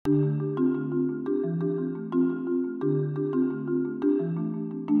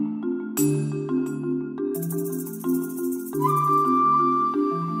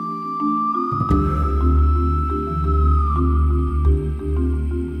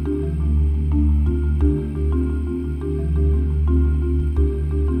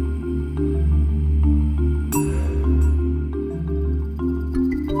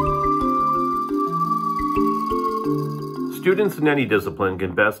Students in any discipline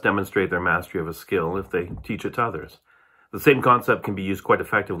can best demonstrate their mastery of a skill if they teach it to others. The same concept can be used quite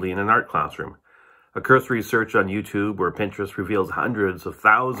effectively in an art classroom. A cursory search on YouTube or Pinterest reveals hundreds of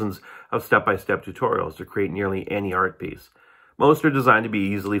thousands of step-by-step tutorials to create nearly any art piece. Most are designed to be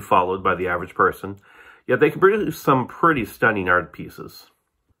easily followed by the average person, yet they can produce some pretty stunning art pieces.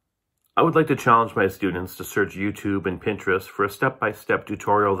 I would like to challenge my students to search YouTube and Pinterest for a step-by-step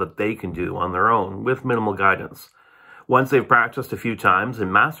tutorial that they can do on their own with minimal guidance. Once they've practiced a few times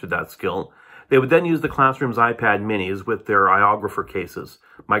and mastered that skill, they would then use the classroom's iPad minis with their iOgrapher cases,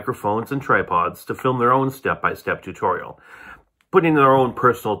 microphones, and tripods to film their own step-by-step tutorial, putting their own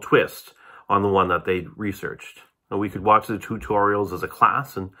personal twist on the one that they researched. And we could watch the tutorials as a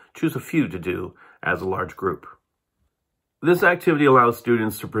class and choose a few to do as a large group. This activity allows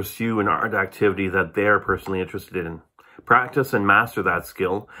students to pursue an art activity that they're personally interested in, practice and master that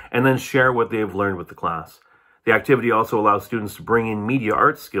skill, and then share what they've learned with the class. The activity also allows students to bring in media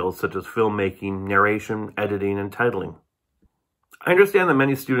art skills such as filmmaking, narration, editing, and titling. I understand that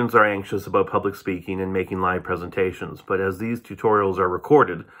many students are anxious about public speaking and making live presentations, but as these tutorials are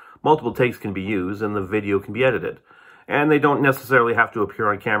recorded, multiple takes can be used and the video can be edited, and they don't necessarily have to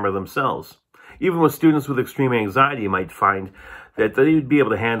appear on camera themselves. Even with students with extreme anxiety, you might find that they'd be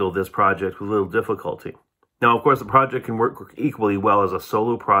able to handle this project with little difficulty. Now, of course, the project can work equally well as a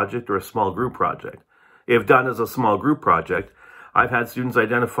solo project or a small group project. If done as a small group project, I've had students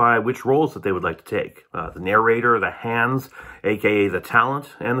identify which roles that they would like to take. The narrator, the hands, aka the talent,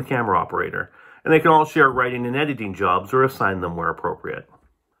 and the camera operator. And they can all share writing and editing jobs or assign them where appropriate.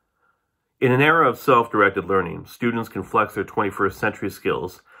 In an era of self-directed learning, students can flex their 21st century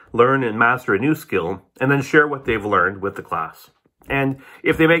skills, learn and master a new skill, and then share what they've learned with the class. And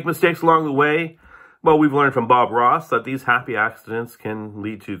if they make mistakes along the way, well, we've learned from Bob Ross that these happy accidents can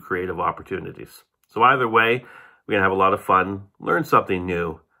lead to creative opportunities. So either way, we're going to have a lot of fun, learn something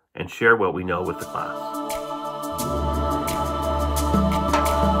new, and share what we know with the class.